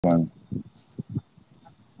Man.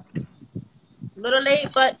 Little late,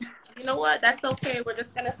 but you know what? That's okay. We're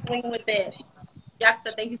just gonna swing with it.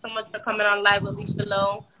 Yaksta, thank you so much for coming on live with Alicia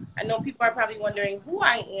Lowe. I know people are probably wondering who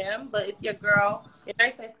I am, but it's your girl, your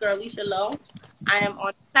nice girl, Alicia Lowe. I am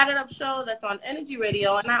on Chat It Up show that's on Energy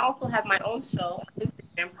Radio, and I also have my own show on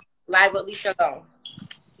Instagram, live with Alicia Lowe.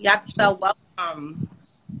 Yaksta, welcome.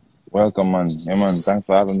 Welcome, man. Yeah, man. Thanks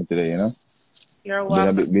for having me today, You're I've been a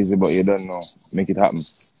welcome. bit busy, but you don't know. Make it happen.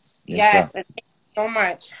 Yes, sir. Yes, and thank you so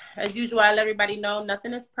much. As usual, I let everybody know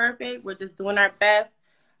nothing is perfect. We're just doing our best.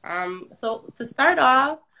 So to start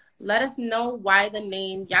off, let us know why the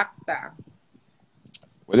name Yaksta.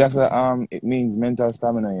 Well, that's it means mental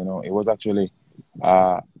stamina, It was actually,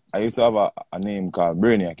 I used to have a name called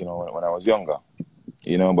Brainiac, when I was younger,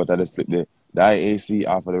 but I just flipped the IAC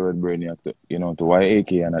off of the word Brainiac to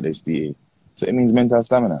YAK and not STA. So it means mental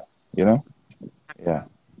stamina, you know? Yeah.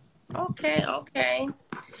 Okay, okay.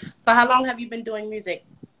 So how long have you been doing music?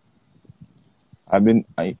 I've been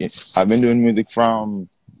doing music from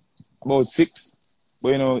about six,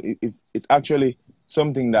 but it's actually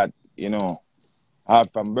something that I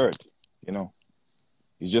have from birth. You know,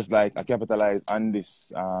 it's just like I capitalized on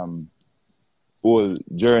this whole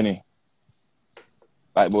journey.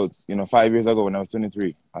 Like about 5 years ago when I was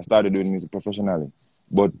 23, I started doing music professionally.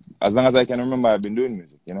 But as long as I can remember, I've been doing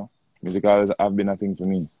music. Music always have been a thing for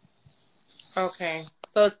me. Okay.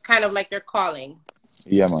 So it's kind of like your calling.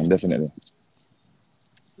 Yeah, man, definitely.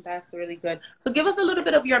 That's really good. So give us a little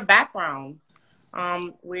bit of your background,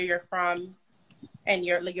 where you're from and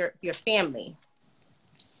your family.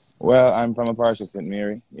 Well, I'm from a parish of St.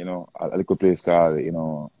 Mary, a little place called,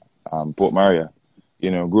 Port Maria.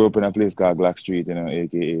 Grew up in a place called Black Street,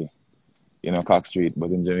 aka, Cock Street. But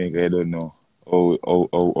in Jamaica, I don't know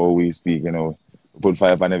how we speak, We put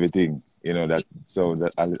fire on everything, that sounds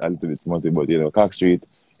a little bit smutty. But, Cock Street,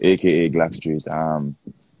 aka Black Street.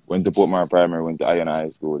 Went to Port Maria Primary, went to Iron High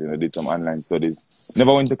School, did some online studies.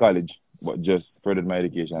 Never went to college, but just furthered my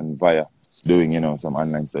education via doing, some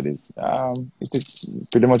online studies. It's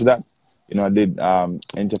pretty much that. I did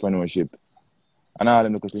entrepreneurship and all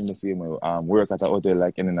them look in the same way. Work at a hotel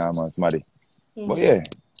like any normal somebody. But Hmm.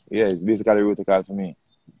 yeah, it's basically root call for me.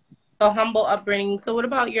 So humble upbringing. So what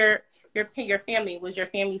about your family? Was your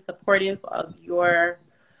family supportive of your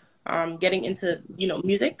getting into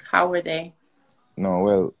music? How were they? No,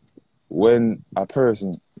 well, when a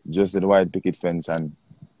person just did a white picket fence and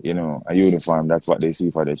a uniform, that's what they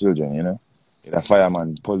see for their children. A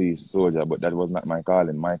fireman, police, soldier, but that was not my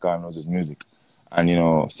calling. My calling was just music.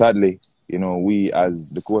 And sadly, we as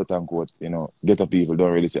the quote unquote, ghetto people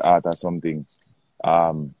don't really see art as something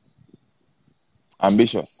um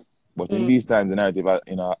ambitious. But in Mm. these times the narrative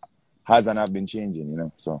has and have been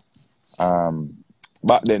changing. So um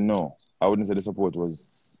back then no. I wouldn't say the support was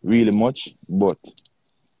really much, but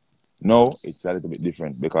no, it's a little bit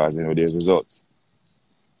different because there's results.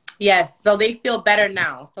 Yes. So they feel better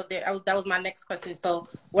now. So that was my next question. So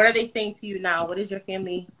what are they saying to you now? What is your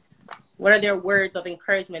family? What are their words of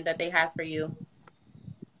encouragement that they have for you?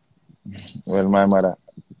 Well, my mother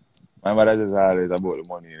just always about the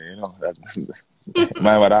money.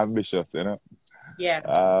 My mother ambitious. Yeah.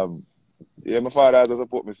 Um, yeah, my father has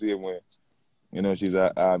support me same way. She's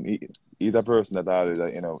he's a person that always,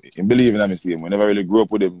 he believe in me same way. Never really grew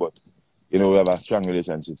up with him, but we have a strong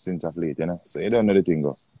relationship since of late. So you don't know the thing,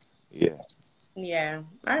 go. Yeah. Yeah.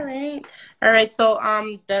 All right. All right. So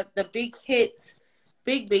the big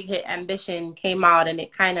hit Ambition came out and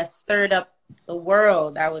it kind of stirred up the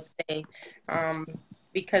world, I would say. Um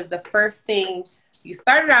because the first thing you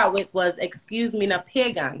started out with was Excuse Me Na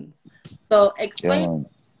Pagans. So Yeah, explain to man.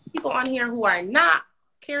 people on here who are not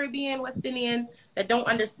Caribbean, West Indian, that don't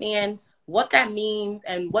understand what that means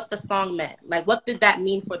and what the song meant. Like what did that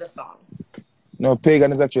mean for the song? No,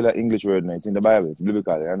 pagan is actually an English word, man. It's in the Bible. It's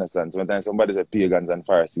biblical. You understand? Sometimes somebody said pagans and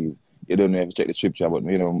Pharisees. You don't know if you check the scripture, but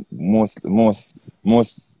most.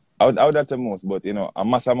 I would say most, but a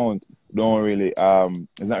mass amount don't really.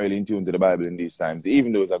 It's not really in tune to the Bible in these times.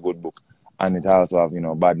 Even though it's a good book, and it also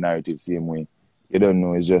have bad narrative same way. You don't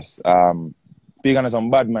know. It's just pagan is some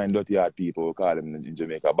bad mind, dirty heart people we call them in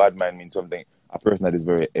Jamaica. Bad mind means something a person that is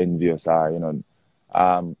very envious or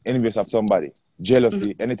envious of somebody, Mhm.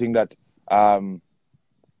 jealousy, anything that um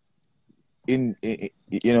in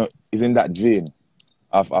is in that vein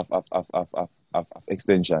of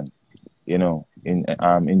extension.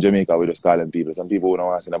 In Jamaica we just call them people. Some people who don't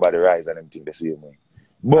want to see nobody rise and them think the same way. Okay.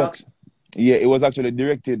 But yeah, it was actually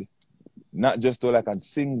directed not just to like a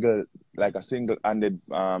single handed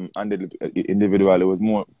individual.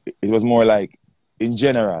 It was more like in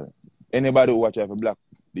general. Anybody who watch out for black,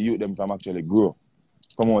 the youth them from actually grow.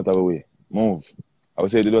 come out of the way, move. I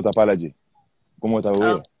would say do not apology, come out of the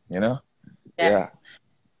Oh, way, you know? Yeah. yes.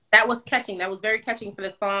 That was catching. That was very catching for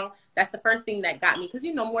the song. That's the first thing that got me because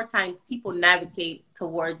more times people navigate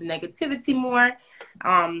towards negativity more.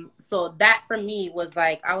 So that for me was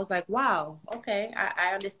like I was like, wow, okay,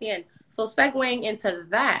 I understand. So segueing into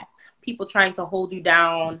that, people trying to hold you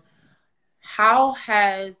down. How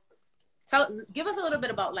has give us a little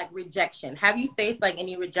bit about like rejection. Have you faced like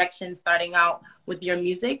any rejection starting out with your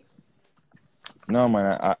music? No,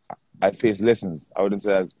 man, I face lessons. I wouldn't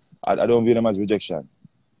say as, I don't view them as rejection.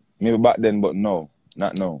 Maybe back then, but no,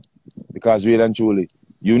 not now. Because really and truly,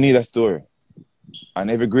 you need a story. And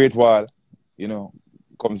every great wall, you know,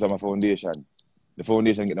 comes from a foundation. The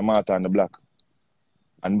foundation get the mortar and the block.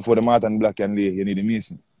 And before the mortar and the block can lay, you need the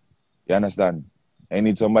mason. You understand? And you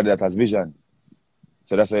need somebody that has vision.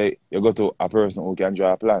 So that's why you go to a person who can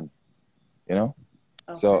draw a plan, you know?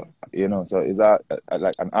 So, Okay. so it's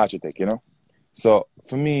like an architect, you know? So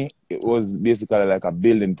for me, it was basically like a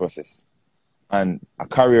building process. And a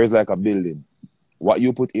career is like a building. What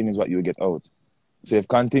you put in is what you get out. So if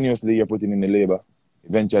continuously you're putting in the labor,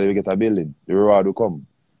 eventually we get a building. The reward will come.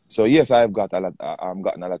 So yes, I've got a lot. I've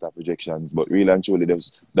gotten a lot of rejections, but really and truly,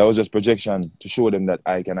 that was just projection to show them that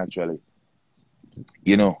I can actually,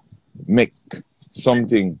 you know, make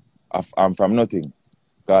something from nothing.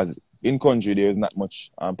 Because in country there is not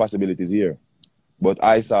much possibilities here. But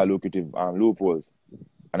I saw lucrative loopholes,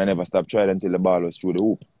 and I never stopped trying until the ball was through the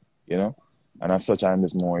hoop, you know. And as such, I'm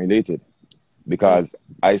just more elated Mm. because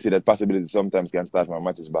I see that possibilities sometimes can start from a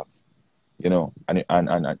mattress box, you know, and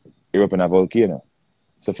erupt in a volcano.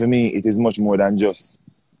 So for me, it is much more than just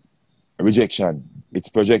rejection. It's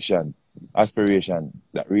projection, aspiration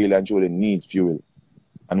that really and truly needs fuel.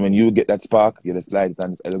 And when you get that spark, you just light it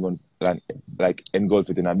and it's elegant, like engulf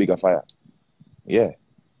it in a bigger fire. Yeah,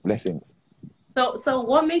 blessings. So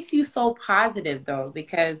what makes you so positive though?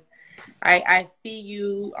 Because I see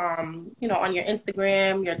you on your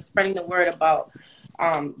Instagram, you're spreading the word about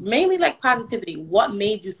mainly like positivity. What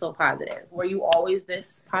made you so positive? Were you always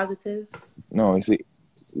this positive? No, you see,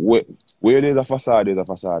 where, where there's a facade, there's a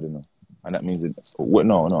facade, you know. And that means it.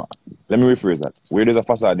 No, no. Let me rephrase that. Where there's a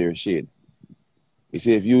facade, there's shade. You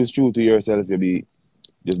see, if you is true to yourself,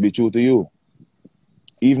 just be true to you.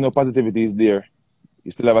 Even though positivity is there,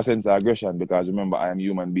 you still have a sense of aggression because remember, I am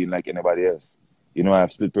human being like anybody else. You know, I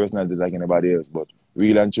have split personality like anybody else, but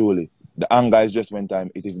real and truly, the anger is just when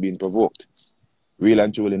time it is being provoked. Real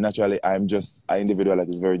and truly, naturally, I'm just an individual that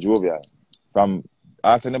is very jovial. From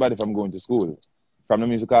ask anybody from going to school, from the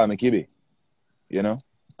music call me Kibi, you know.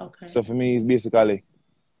 Okay. So for me, it's basically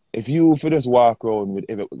if you for just walk around with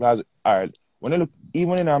because all right, when I look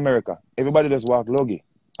even in America, everybody just walk loggy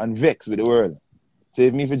and vex with the world. So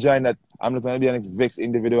if me for join that, I'm not gonna be an ex vex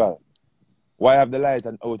individual. Why have the light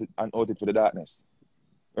and out it for the darkness?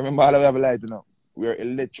 Remember how we have a light, you know. We are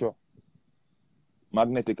electromagnetical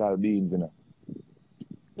beings, you know.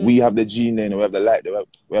 We have Mm-hmm. the gene there, you know, we have the light,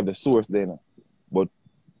 we have the source there, you know. But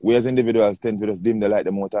we as individuals tend to just dim the light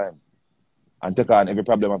the more time and take on every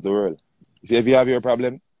problem of the world. You see, if you have your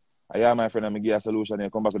problem, I am my friend and I give you a solution and you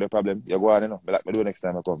come back with a problem, you go on, you know. But like me do next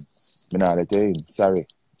time I come. Me nah let you in. Sorry.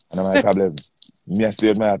 And my problem. Me I stay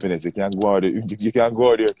with my happiness. You can't go out you can't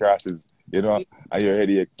go out your crosses, you know, and your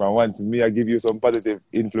headache. From once me I give you some positive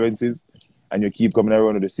influences and you keep coming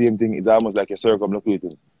around with the same thing, it's almost like you're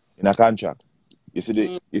circumlocuting in a contract. You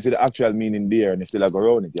see the actual meaning there and you still go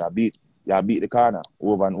around it. You beat the corner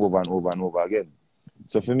over and over and over and over again.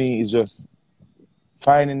 So for me it's just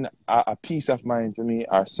finding a peace of mind for me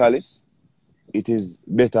or solace, it is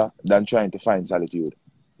better than trying to find solitude.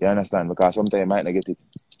 You understand? Because sometimes you might not get it.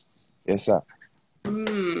 Yes, sir.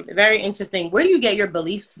 Very interesting. Where do you get your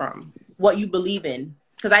beliefs from? What you believe in?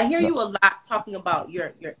 Because I hear No, you a lot talking about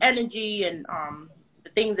your energy and the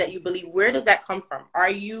things that you believe. Where does that come from? Are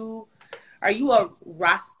you a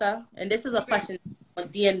Rasta? And this is a question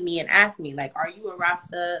someone DM me and asked me. Like, are you a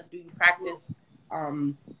Rasta? Do you practice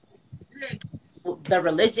um the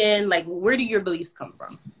religion? Like, where do your beliefs come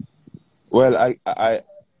from? well,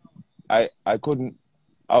 I couldn't.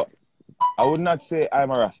 I would not say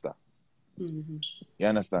I'm a Rasta. Hmm. You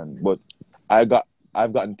understand? But I got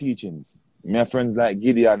I've gotten teachings. My friends like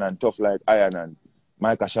Gideon and tough like Iron and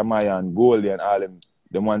Micah Shamaya and Goldie and all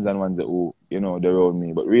them ones and ones that who they around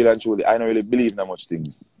me. But really and truly, I don't really believe in that much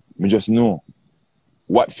things. Me just know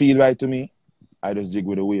what feel right to me. I just jig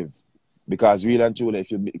with the wave. Because real and truly,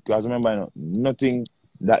 because remember, nothing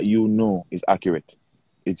that you know is accurate.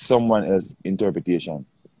 It's someone else's interpretation.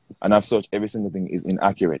 And as such, every single thing is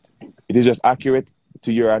inaccurate. It is just accurate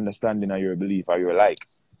to your understanding or your belief or your like.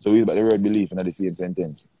 So we use the word belief in the same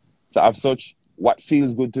sentence. So as such, what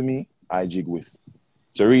feels good to me, I jig with.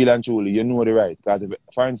 So real and truly, you know the right. Because if,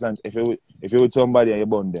 for instance, if you're with somebody and you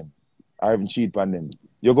bond them, or even cheat on them,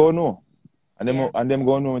 you go know. Yeah. And them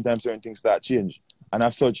go know when time certain things start change. And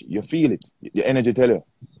as such, you feel it. Your energy tell you.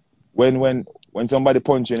 When somebody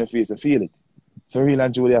punch you in the face, you feel it. So real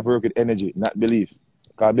and truly have to work with energy, not belief.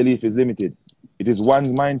 Because belief is limited. It is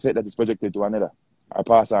one's mindset that is projected to another or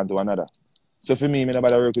passed on to another. So for me, I never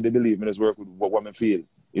work with the belief, I just work with what I feel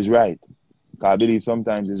is right. Because I believe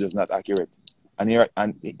sometimes it's just not accurate.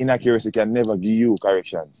 And inaccuracy can never give you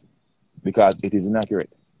corrections because it is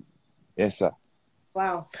inaccurate. Yes, sir.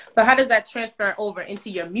 Wow. So how does that transfer over into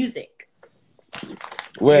your music?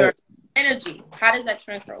 Well, Your energy. How does that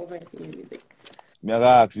transfer over into your music? me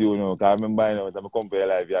ask you now, because I remember I'm a company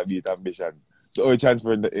live, you beat ambition. So how you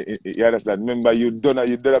transfer, you understand? Remember, you done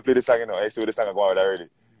play the song, I saw the song come out already.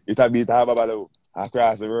 It have beat Hababalo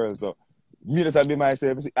across the world. So me just be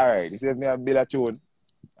myself, I say, all right, this is me a build a tune,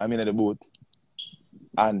 I'm in the boat,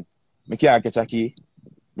 and me can't catch a key.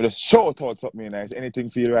 Me just shout out something nice. Anything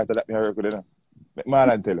feel right that me work with, Make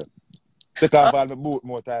Marlon tell you. Take off Oh, all my boot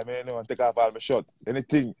more time, and take off all my shot.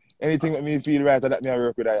 Anything make me feel right that me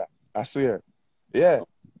work with, I swear. Yeah.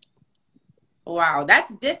 wow.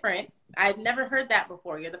 That's different. I've never heard that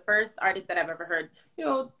before. You're the first artist that I've ever heard,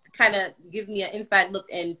 kind of give me an inside look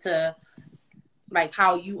into like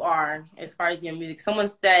how you are as far as your music. Someone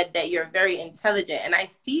said that you're very intelligent, and I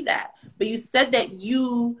see that. But you said that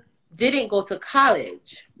you didn't go to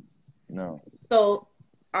college. No. So,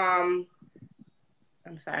 I'm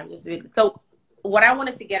sorry, I'm just reading. So, what I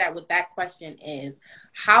wanted to get at with that question is,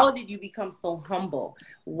 how did you become so humble?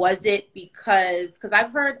 Was it because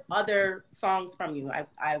I've heard other songs from you.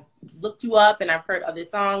 I've looked you up and I've heard other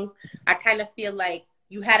songs. I kind of feel like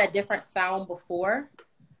you had a different sound before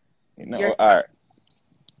your All sound.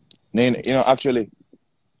 right. Actually,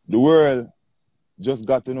 the world just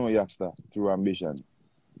got to know Yaksta through ambition.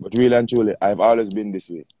 But really and truly, I've always been this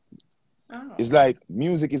way. Oh, It's like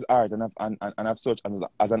music is art, and I've such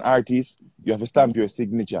as an artist, you have to stamp your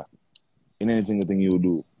signature in any single thing you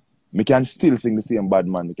do. Me can still sing the same bad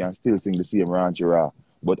man, me can still sing the same ranchy raw,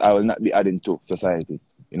 but I will not be adding to society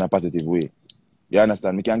in a positive way. You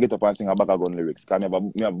understand? Me can get up and sing a back gun lyrics. Cause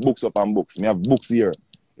me have books up and books. Me have books here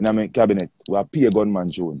in my cabinet. We have pay gunman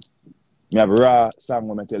tune. Me have raw song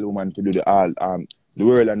when I tell woman to do the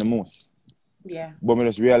world and the most. yeah. But me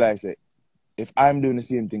just realize that if I'm doing the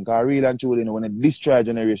same thing, cause real and truly, when they destroy a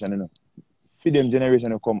generation, for them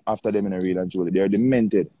generation will come after them in a real and truly. They're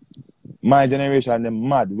demented. My generation, they're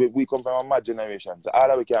mad. We come from a mad generation. So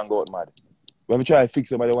all of we can go out mad. When we try to fix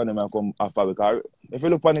somebody, one of them come after. Because if you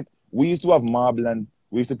look on it, we used to have marble and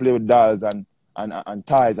we used to play with dolls and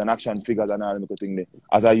ties and action figures and all them thing there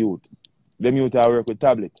as a youth. Them youth I work with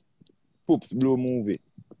tablet. Poops Blue Movie.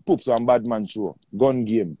 Poops on Badman Show. Gun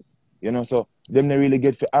Game. So them they really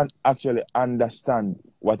get to actually understand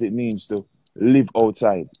what it means to live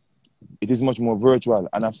outside. It is much more virtual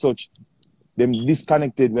and as such, them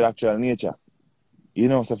disconnected with actual nature.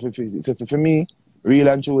 So for me, real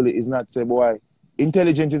and truly is not say, boy,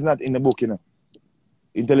 intelligence is not in the book.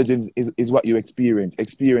 Intelligence is what you experience.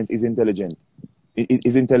 Experience is intelligent. It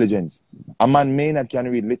is intelligence. A man may not can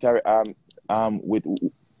read with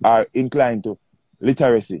are inclined to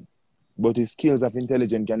literacy, but his skills of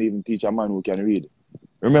intelligence can even teach a man who can read.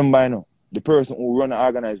 Remember, the person who run an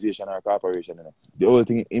organization or a corporation, the whole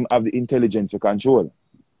thing him have the intelligence for control.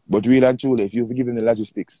 But real and truly, if you give him the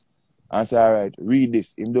logistics and say, all right, read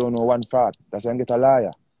this, him don't know one fact, that's why him get a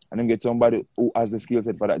liar. And then get somebody who has the skill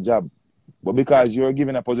set for that job. But because you're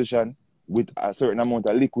given a position with a certain amount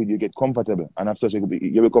of liquid, you get comfortable. And as such, you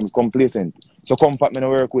become complacent. So comfort me to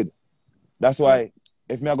work with. That's why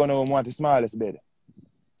if me are gonna want the smallest bed,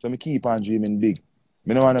 so me keep on dreaming big.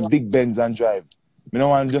 Me don't want a big Benz and drive. Me don't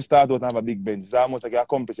want to just start out and have a big Benz. It's almost like you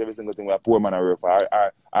accomplish every single thing with a poor man work for.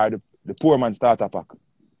 Or the poor man starter pack.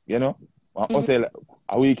 You know? One Mhm. hotel,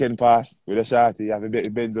 a weekend pass with a shorty, you have a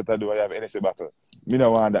Benz out the door, you have an NSA bottle. Me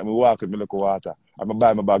don't want that. Me walk with me look water. I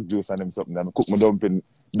buy my bag juice and them something. And I cook my dumpling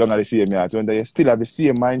down at the same yard. So when you still have the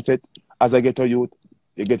same mindset as I get to youth,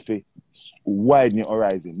 you get to widen your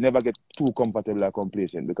horizon. Never get too comfortable or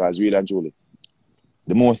complacent because real and truly,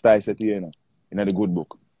 the most I said to you, in the good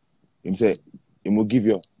book, him say, he will give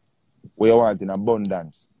you what you want in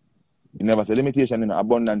abundance. He never say limitation,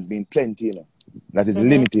 abundance being plenty, that is Mhm.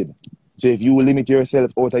 limited. So if you limit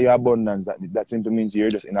yourself out of your abundance, that simply means you're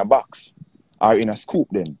just in a box or in a scoop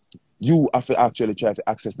then. You have to actually try to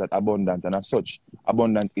access that abundance, and as such,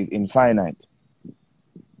 abundance is infinite.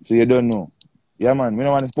 So you don't know. Yeah, man, we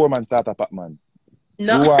don't want this poor man start a pack, man.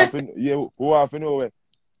 No. Who want to know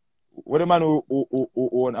what the man who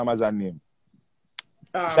own Amazon name?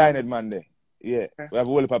 Um, Shined man there. Yeah. We have a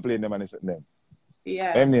whole heap of playing them and them. What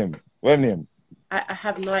yeah, name? What name? I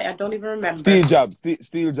have no, I don't even remember. Steve Jobs.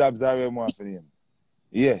 Steve Jobs are where more for him.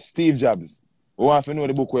 Yeah, Steve Jobs. We want to know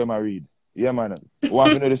the book where I read. Yeah, man. We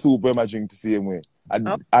want to know the soup where I drink the same way.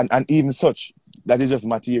 Oh, And even such, that is just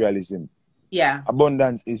materialism. yeah.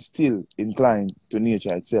 Abundance is still inclined to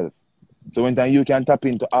nature itself. So when time you can tap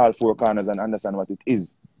into all four corners and understand what it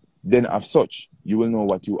is, then of such, you will know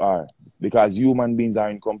what you are. Because human beings are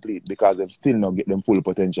incomplete because they still not get them full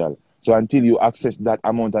potential. So until you access that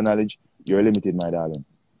amount of knowledge, you're limited, my darling.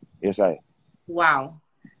 Yes, I. Wow.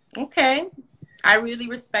 Okay. I really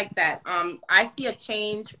respect that. I see a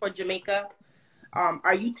change for Jamaica.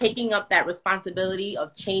 Are you taking up that responsibility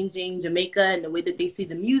of changing Jamaica and the way that they see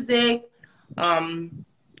the music? Um,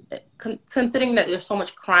 Considering that there's so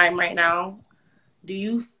much crime right now, do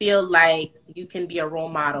you feel like you can be a role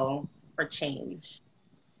model for change?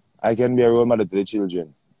 I can be a role model to the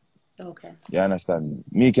children. Okay. You understand?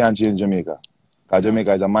 Me can't change Jamaica. Because No.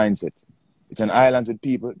 Jamaica is a mindset. It's an island with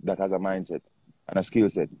people that has a mindset and a skill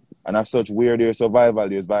set. And as such, where there's survival,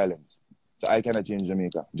 there's violence. So I cannot change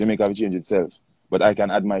Jamaica. Jamaica will change itself. But I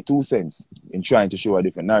can add my 2 cents in trying to show a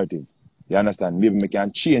different narrative. You understand? Maybe me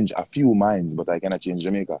can change a few minds, but I cannot change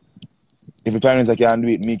Jamaica. If the parents can do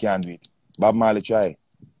it, me can do it. Bob Marley try.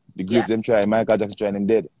 The Yeah. greats them try. Michael Jackson try, them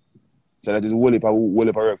dead. So that is whole heap of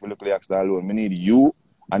work for local Yaksta alone. We need you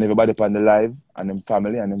and everybody upon the live and them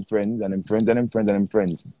family and them friends and them friends and them friends and them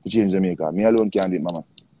friends to change Jamaica. Me alone can't do it, mama.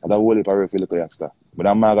 That's a whole heap of work for local Yaksta. But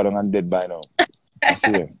I'm mad and dead by now. I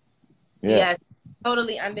swear. Yeah. Yes,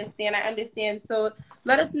 totally understand. I understand. So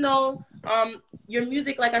let us know. Your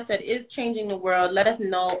music, like I said, is changing the world. Let us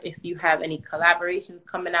know if you have any collaborations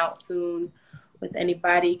coming out soon with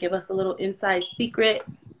anybody. Give us a little inside secret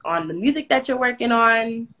on the music that you're working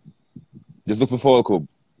on. Just look for Fall Club,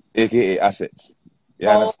 aka Assets. You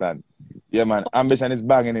Oh, understand? Yeah, man. Ambition is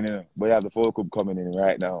banging in, but you have the Fall Club coming in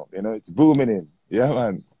right now. It's booming in. Yeah,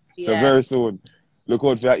 man. So yes. very soon, look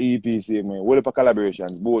out for your EP, man. What up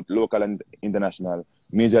collaborations, both local and international.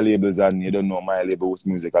 Major labels and you don't know my label Host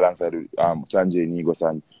Music alongside Sanjay Nigos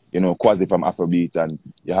and Quasi from Afrobeat, and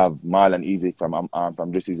you have Marlon Easy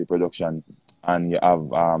from Just Easy Production, and you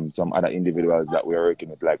have some other individuals that we're working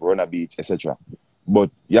with like Runner Beats, etc.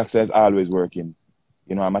 But Yaksta is always working.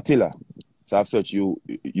 I'm a tiller. So as such, you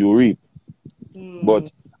reap. Mm,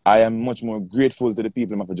 But I am much more grateful to the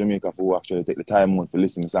people of Jamaica who actually take the time out for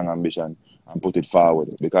listening to Song Ambition and put it forward.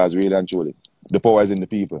 Because really and truly, the power is in the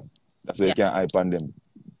people. That's why you yeah. can't hype on them.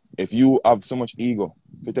 If you have so much ego,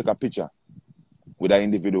 if you take a picture with an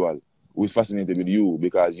individual who is fascinated with you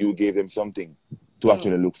because you gave them something to Mm,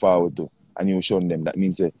 actually look forward to and you shown them, that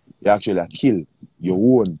means you actually kill your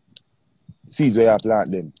own seeds where you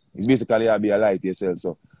plant them. It's basically you be a light yourself.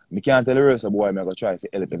 So me can't tell the rest of boy I'm gonna try to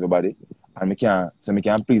help everybody. And me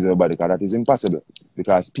can't please everybody because that is impossible.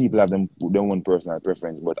 Because people have their own personal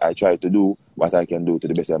preference. But I try to do what I can do to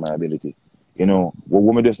the best of my ability. What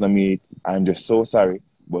woman just not meet, I'm just so sorry,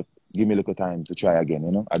 but give me a little time to try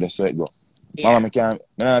again. I just saw it go. Mama, yeah. me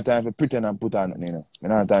not have time for pretend and put on. Me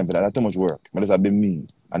not have time for that. That's too much work. Me just have been me.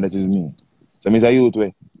 And that is me. So me say youth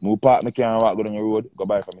way. Me park me car and walk go down the road, go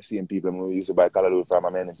buy from the same people me used to buy color from my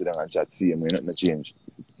men and sit down and chat, see them, nothing change.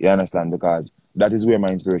 You understand? Because that is where my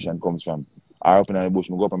inspiration comes from. I up in the bush,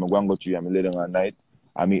 me go up and me go and go tree and me lay down at night.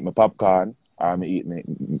 I eat my popcorn, or me eat me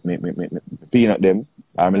peanut them,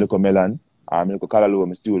 or me Mm. look a melon, or me look a callaloo,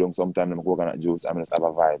 me stew down sometimes, me coconut juice, and me just have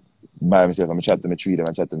a vibe. By myself, and me chat to me tree them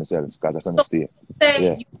and chat to myself, because that's how me So stay. say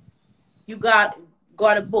Yeah. you got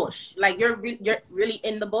a bush. Like you're really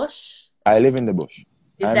in the bush. I live in the bush.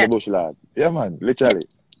 Is I'm the that bush lad. Yeah, man, yeah? literally.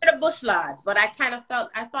 You're a bush lad, but I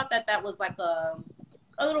thought that was like a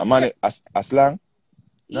little A man, character. a slang?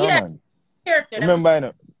 No, Yeah, man. character that was Remember, I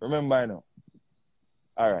know. Remember, I know.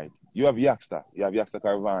 All right. You have Yaksta. You have Yaksta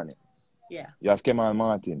Caravani. yeah. You have Kemal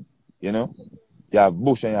Martin. You know? You have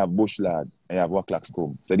Bush and you have Bush Lad. And you have Waklax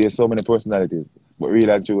Scum. So there's so many personalities. But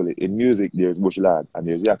really and truly, in music, there's Bush Lad and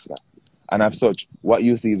there's Yaksta. And as such, what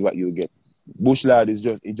you see is what you get. Bush Lad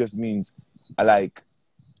it just means like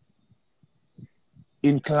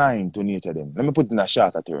inclined to nature them. Let me put it in a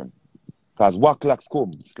shorter term. Because Waklax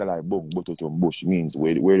Scum, it's like boom, butotum, bush means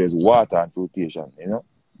where there's water and fruitation.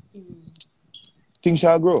 Mm. Things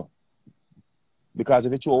shall grow. Because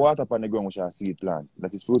if you throw water upon the ground, we shall see it plant.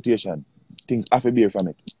 That is fruitation. Things have to bear from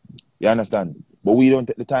it. You understand? But we don't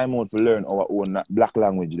take the time out to learn our own black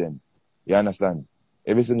language then. You understand?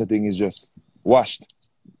 Every single thing is just washed.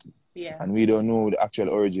 Yeah. And we don't know the actual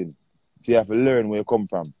origin. So you have to learn where you come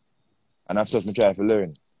from. And I've such me try to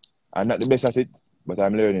learn. I'm not the best at it, but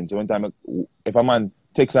I'm learning. So one time, if a man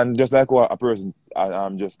text and just like what a person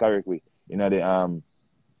just correctly, what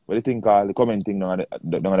the thing called the comment thing down at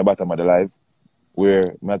the bottom of the live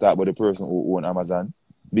where I talk about the person who own Amazon.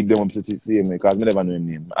 Big them up to see him because I never know him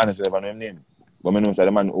name. Honestly never know him name. But I know say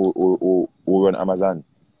the man who run Amazon.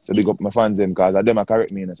 So big up my fans them because them are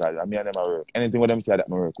correct me inside. And me and them I work. Anything what them say that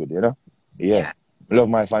I work with, you know? Yeah. Yeah. I love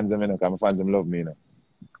my fans them, because my fans them love me,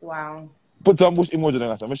 Wow. Put some bush emoji on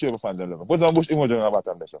us. I'm sure my fans them love me. Put some bush emoji on the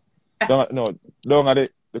bottom there, so. Don't at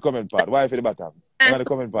the comment part. Why for the bottom? Don't at the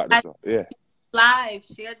comment part there, so. Yeah. Live,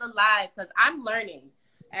 share the live because I'm learning.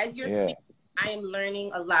 As you're Yeah. speaking, I am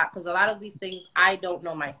learning a lot because a lot of these things I don't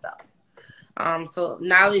know myself. So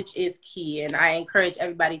knowledge is key, and I encourage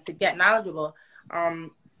everybody to get knowledgeable.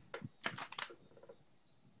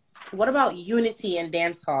 What about unity and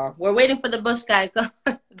dance hall? We're waiting for the Bush guys.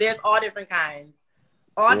 There's all different kinds.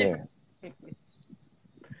 All different.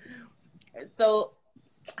 So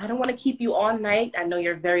I don't want to keep you all night. I know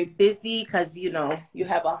you're very busy because, you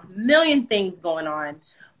have a million things going on.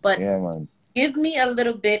 But yeah, man. Give me a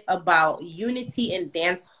little bit about unity and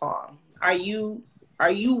dance hall. Are you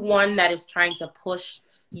one that is trying to push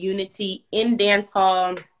unity in dance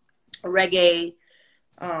hall, reggae,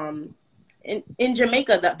 in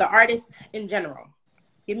Jamaica, the artists in general?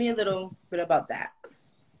 Give me a little bit about that.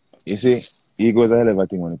 You see, ego is a hell of a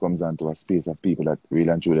thing when it comes down to a space of people that really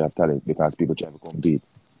and truly have talent because people try to compete.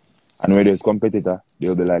 And where there's competitor, there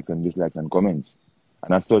will be likes and dislikes and comments.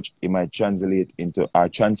 And as such, it might translate into or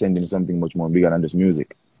transcend into something much more bigger than just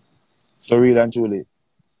music. So really and truly,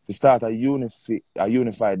 to start a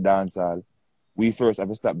unified dancehall, we first have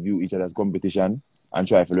to stop view each other as competition and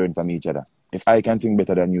try to learn from each other. If I can sing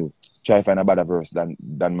better than you, try to find a better verse than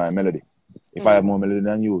my melody. If I have more melody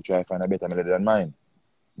than you, try to find a better melody than mine.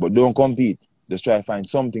 But don't compete. Just try to find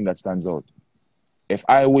something that stands out. If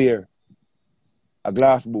I wear a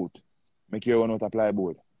glass boot, make your one out of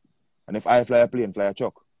plyboard. And if I fly a plane, fly a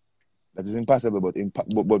truck. That is impossible,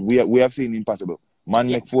 but we have seen impossible. Man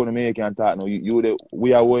make phone me can talk now.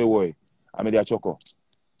 We are way. I made a choco.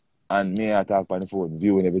 And me I talk on the phone,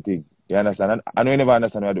 viewing everything. You understand? And I know you never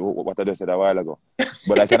understand what I just said a while ago.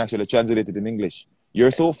 But I can actually translate it in English.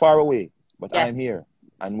 You're so far away, but I'm here.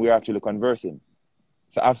 And we're actually conversing.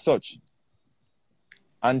 So as such,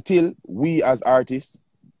 until we as artists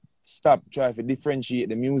stop trying to differentiate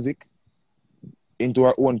the music into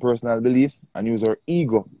our own personal beliefs and use our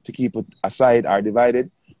ego to keep it aside or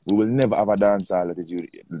divided, we will never have a dancehall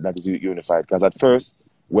that is unified. Because at first,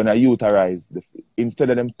 when a youth arise, instead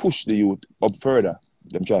of them push the youth up further,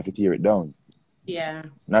 them try to tear it down. Yeah.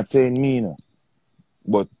 Not saying me, no,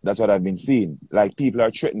 but that's what I've been seeing. Like people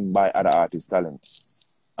are threatened by other artists' talent.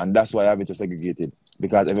 And that's why I have it segregated.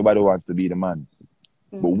 Because everybody wants to be the man.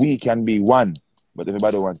 Mm-hmm. But we can be one, but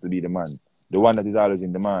everybody wants to be the man. The one that is always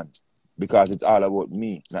in demand. Because it's all about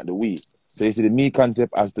me, not the we. So you see, the me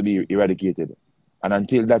concept has to be eradicated. And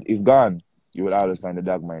until that is gone, you will always find the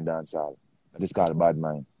dog mind dancehall. That is called bad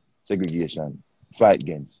mind, segregation, fight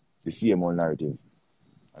against, the same old narrative.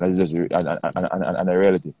 And that is just a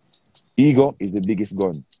reality. Ego is the biggest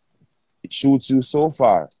gun. It shoots you so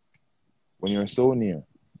far when you're so near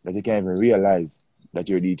that you can't even realize that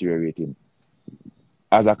you're deteriorating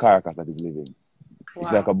as a carcass that is living. Wow.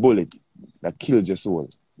 It's like a bullet that kills your soul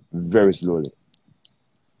very slowly.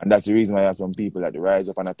 And that's the reason why I have some people that rise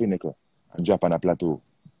up on a pinnacle and drop on a plateau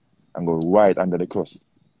and go right under the crust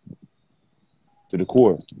to the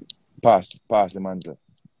core, past the mantle,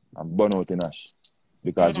 and burn out in ash.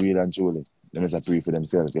 Because really and truly, them is a pray for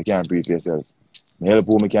themselves. You can't pray for yourself. Me help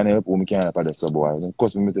who me can help at the sub boy. Of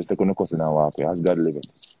course, me to stick on the cuss in our walkway. As God live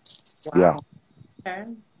it. Wow. Yeah.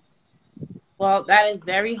 Okay. Well, that is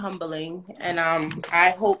very humbling, and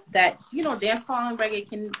I hope that dancehall and reggae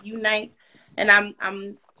can unite. And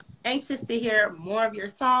I'm anxious to hear more of your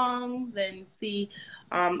songs and see.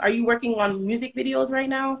 Are you working on music videos right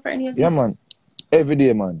now for any of these? Yeah, man. Every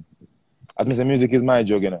day, man. As I say, music is my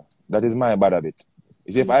job, That is my bad habit.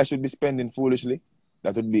 You see, if I should be spending foolishly,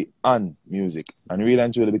 that would be on music. And really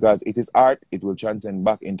and truly, because it is art, it will transcend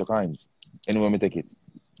back into kinds. Anywhere me take it.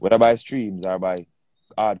 Whether by streams or by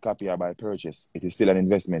hard copy or by purchase, it is still an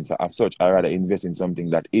investment. So as such, I rather invest in something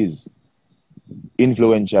that is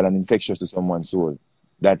influential and infectious to someone's soul,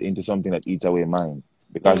 that into something that eats away mine.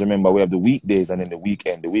 Because remember, we have the weekdays and then the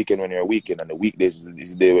weekend. The weekend when you're a weekend, and the weekdays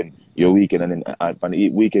is the day when you're weekend, and then on the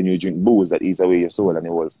weekend you drink booze that eats away your soul and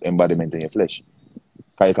your whole embodiment in your flesh.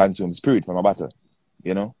 Because you consume spirit from a bottle,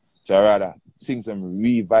 So I rather sing some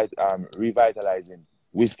revitalizing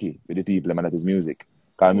whiskey for the people, and that is music.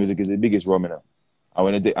 Because music is the biggest rum, I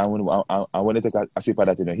want to take a sip of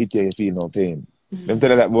that, hit you feel no pain. Them tell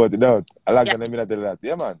you that about it out. I like them tell you that.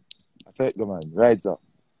 Yeah, man. I said, go man. Right, so.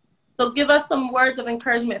 So give us some words of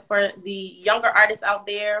encouragement for the younger artists out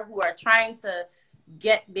there who are trying to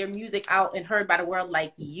get their music out and heard by the world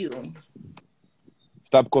like you.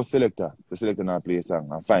 Stop cause selector. So selector now play a song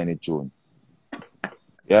and find it tune.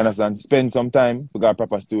 You understand? Spend some time to get a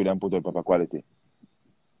proper studio and put out proper quality.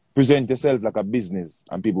 Present yourself like a business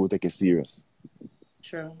and people will take it serious.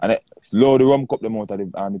 True. And slow the rum cup them out of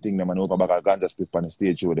the thing them and over back a ganja spliff on the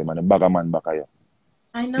stage show them and the bag a man back of you.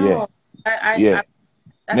 I know. Yeah. Yeah.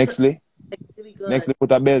 Nextly, really good. Nextly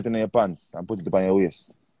put a belt in your pants and put it on your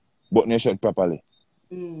waist. Button your shirt properly.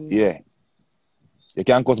 Yeah. You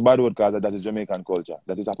can't cuss bad word because that is Jamaican culture.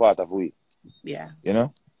 That is a part of we. Yeah. You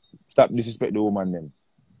know? Stop disrespect the woman then.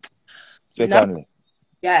 Secondly.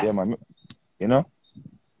 Yes. Yeah, man. You know?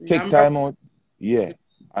 Take time out. Yeah.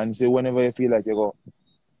 And say whenever you feel like you go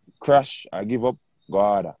crash or give up, go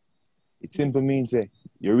harder. It simply means say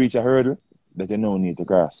you reach a hurdle that you no need to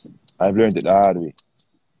cross. I've learned it the hard way.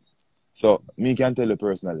 So me can tell you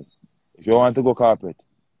personally, if you want to go corporate,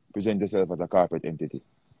 present yourself as a corporate entity.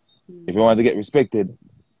 If you want to get respected,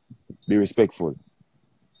 be respectful.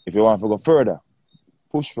 If you want to go further,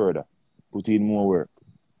 push further. Put in more work.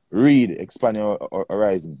 Read, expand your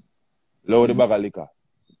horizon. Lower the bag of liquor.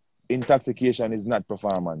 Intoxication is not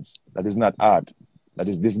performance. That is not art. That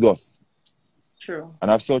is disgust. True.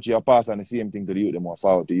 And as such, you're passing the same thing to the youth, them more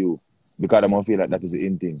forward to you. Because they don't feel like that is the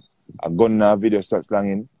in thing. A gun now, video start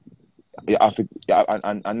slanging.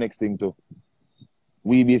 And next thing too,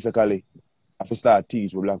 we basically have to start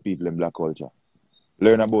teach with black people and black culture.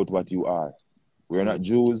 Learn about what you are. We're not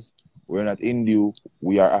Jews, we're not Hindu,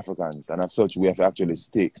 we are Africans. And as such, we have to actually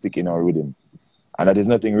stick in our rhythm. And that is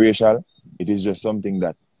nothing racial, it is just something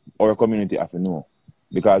that our community have to know.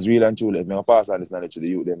 Because real and true, if you pass on this knowledge to the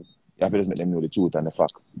youth, then you have to just make them know the truth and the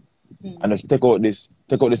fact. And just take out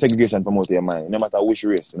the segregation from out of your mind, no matter which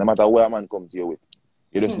race, no matter where a man come to you with.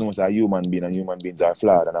 You just know it's a human being and human beings are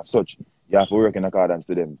flawed. And as such, you have to work in accordance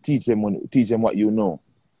to them. Teach them what you know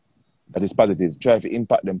that is positive. Try to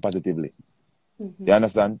impact them positively. You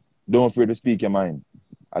understand? Don't afraid to speak your mind.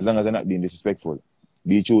 As long as you're not being disrespectful.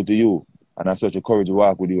 Be true to you. And have such a courage to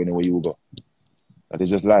walk with you anywhere you go. That is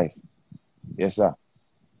just life. Yes, sir.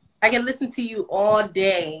 I can listen to you all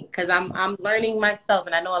day because I'm learning myself,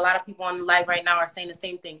 and I know a lot of people on the live right now are saying the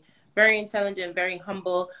same thing. Very intelligent, very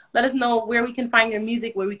humble. Let us know where we can find your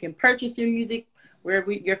music, where we can purchase your music, where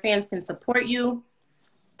your fans can support you.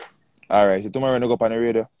 All right. So tomorrow when I go up on the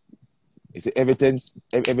radio, you say everything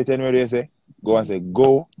radio say, go and say,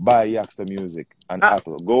 go buy Yaksta Music on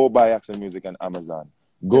Apple. Go buy Yaksta Music on Amazon.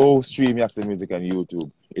 Go stream Yaksta Music on YouTube.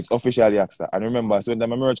 It's official Yaksta. And remember, so when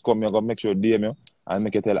my merch come, you're going to make sure DM you and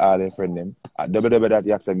make it tell all your friends them at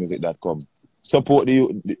www.yakstamusic.com. Support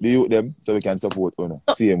the youth them so we can support Uno.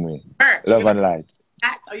 Same way. Merch. Love and light.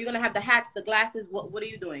 Hats? Are you going to have the hats, the glasses? What are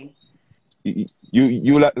you doing?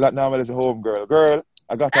 You like normally say home girl. Girl,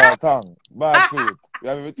 I got our tongue. Bad suit. You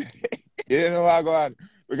have everything. You didn't know what go on.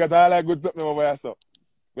 We got all that good something over here, so.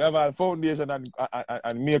 We have our foundation and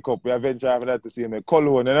makeup. We have venture having that to see me.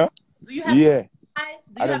 Cologne, you know? Do you have size?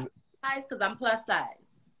 Do you have size? Because I'm plus size.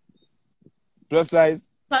 Plus size?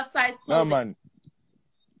 Plus size clothing. No, man.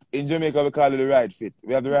 In Jamaica, we call it the right fit.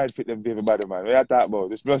 We have the right fit them for everybody, man. We are talking about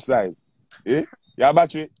this plus size. Eh? You have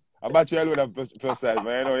battery? A battery alone have plus size,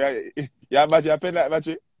 man. You know, you have battery, a pen like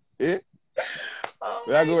battery? Eh? Oh,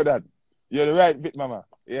 we are good with that. You're the right fit, mama.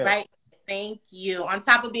 Yeah. Right. Thank you. On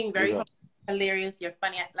top of being very hilarious, you're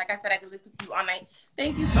funny. Like I said, I could listen to you all night.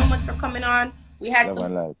 Thank you so much for coming on. We had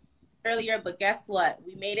some earlier, but guess what?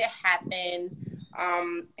 We made it happen.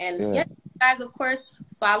 And yes, guys, of course,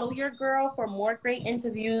 follow your girl for more great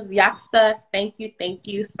interviews. Yaksta, thank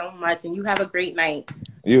you so much. And you have a great night.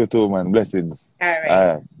 You too, man. Blessings. All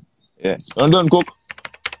right. Yeah. I'm done, cook.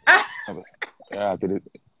 Yeah, I did it.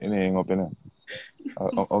 You hang up, you know.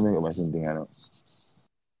 I'll make up my something, I know.